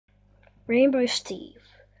Rainbow Steve,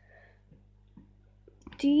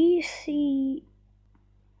 do you see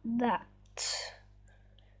that?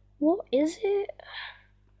 What is it?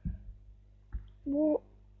 What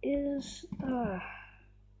is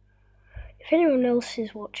if anyone else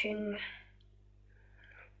is watching,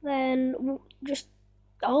 then just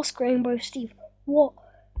ask Rainbow Steve, what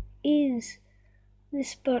is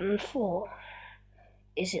this button for?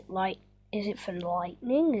 Is it for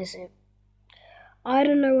lightning? I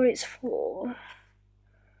don't know what it's for,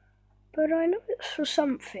 but I know it's for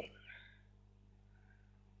something.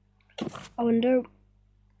 Oh, and don't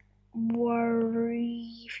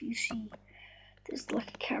worry if you see there's like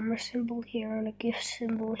a camera symbol here and a gift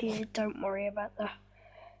symbol here. Don't worry about that.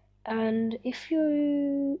 And if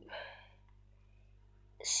you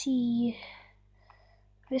see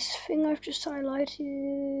this thing I've just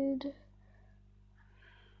highlighted,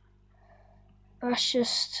 that's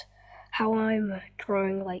just how I'm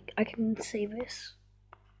drawing. Like, I can say this.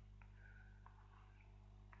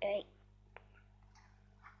 Hey.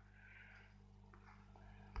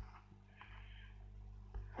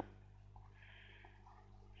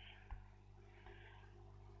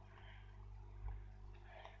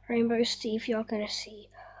 Rainbow Steve, you're gonna see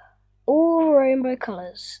all rainbow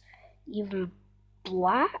colours, even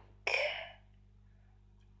black,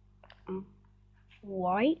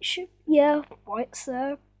 white, yeah, white's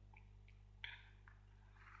there.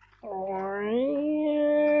 Oh,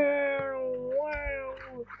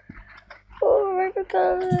 rainbow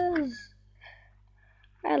colours!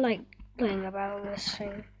 I like playing about this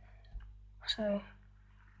thing. So,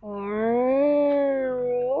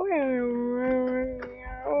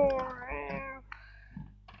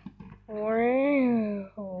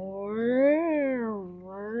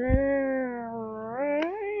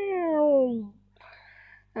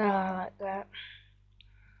 like that.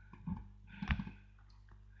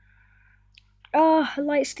 Oh, I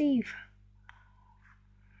like Steve.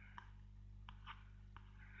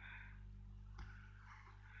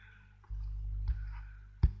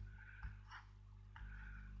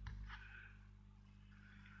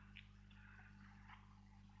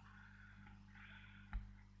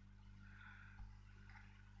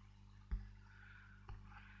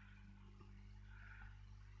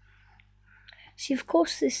 See, of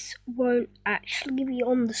course, this won't actually be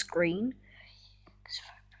on the screen, because if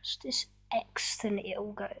I press this X, then it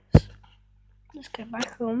all goes. Let's go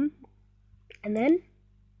back on, and then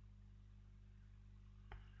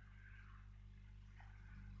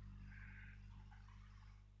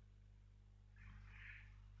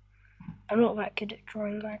I'm not that good at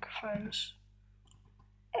drawing microphones.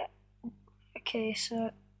 Okay, so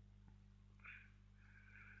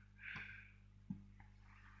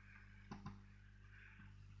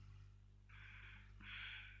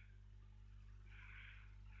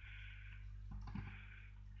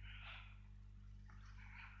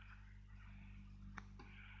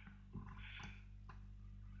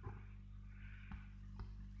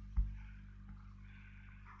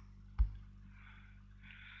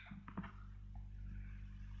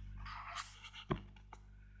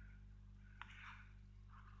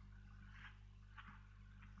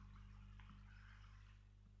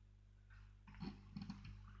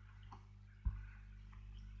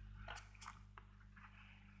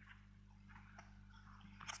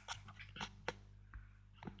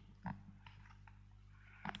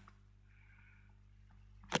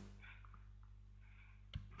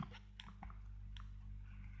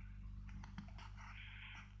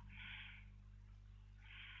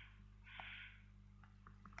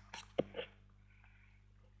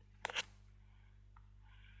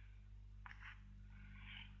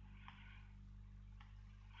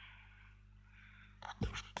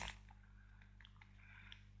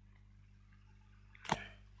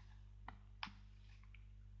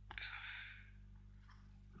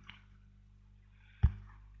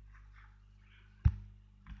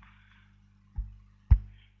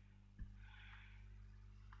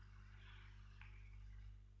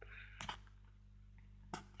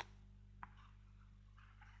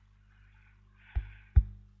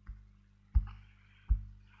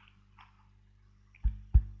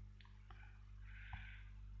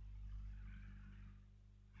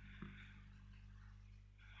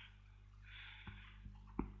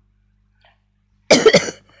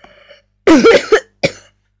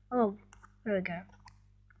oh, there we go.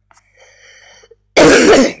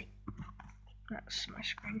 That's my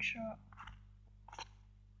screenshot.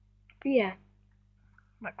 But yeah,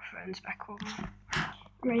 microphone's back on.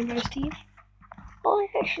 Rainbow Steve, I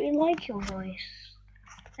actually like your voice,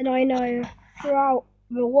 and I know throughout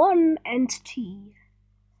the one entity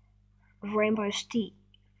of Rainbow Steve,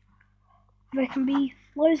 there can be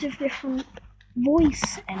loads of different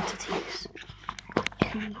voice entities. It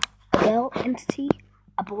can be a girl entity,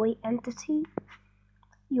 a boy entity,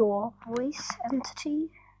 your voice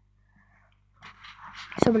entity,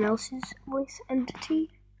 someone else's voice entity.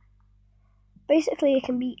 Basically, it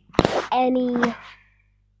can be any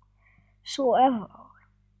sort of.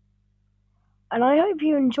 And I hope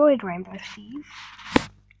you enjoyed Rainbow Steve.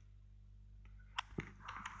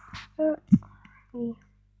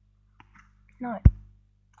 No.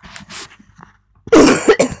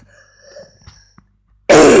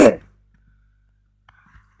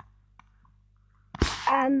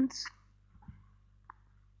 And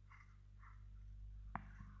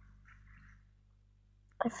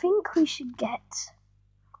I think we should get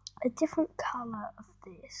a different colour of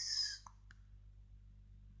this.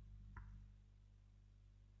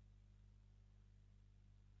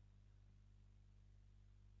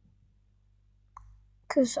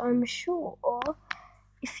 Because I'm sure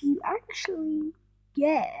if you actually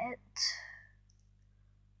get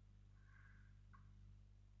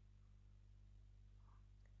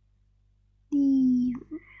the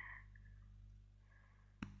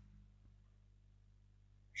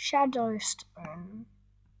Shadowstone,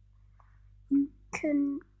 you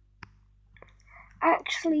can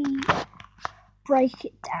actually break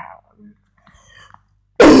it down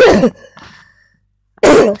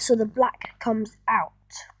so the black comes out.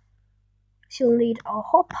 So you'll need a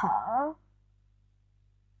hopper,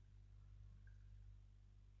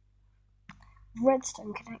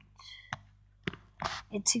 redstone connect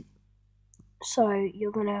into. So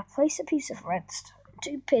you're gonna place a piece of redstone,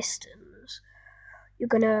 2 pistons. You're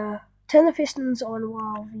gonna turn the pistons on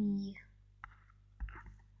while the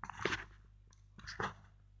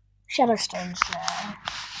Shadowstone's there.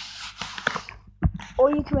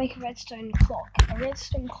 Or you can make a redstone clock. A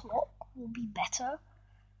redstone clock will be better.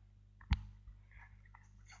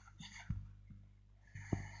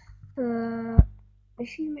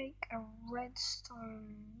 If you make a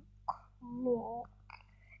redstone clock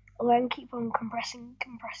and then keep on compressing,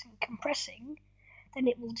 then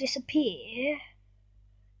it will disappear.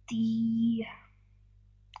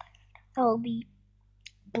 There'll be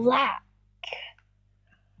black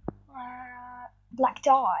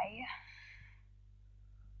dye,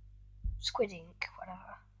 squid ink,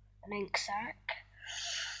 whatever, an ink sac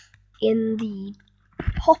in the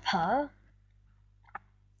hopper,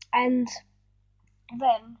 and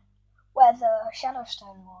then where the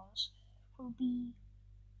Shadowstone was will be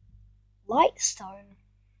Lightstone.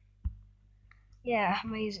 Yeah,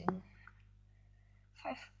 amazing. If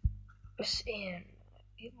I focus in,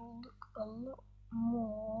 it will look a lot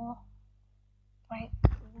more like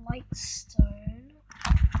Lightstone.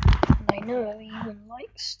 And I know you and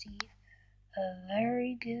Light Steve are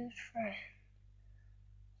very good friends.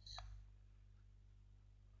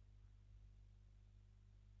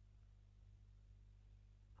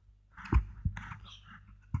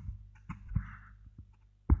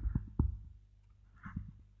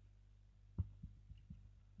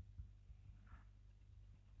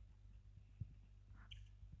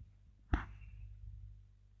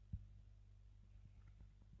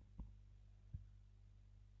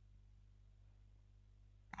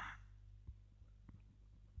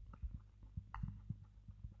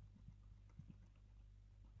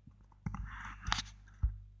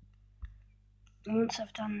 And once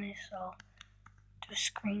I've done this, I'll do a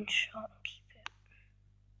screenshot and keep it.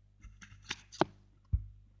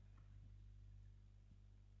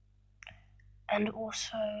 And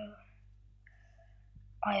also,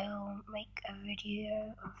 I'll make a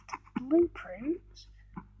video of the blueprints.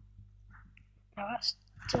 Now that's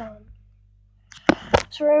done.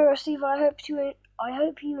 So Rainbow Steve, I hope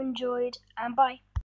you enjoyed, and bye.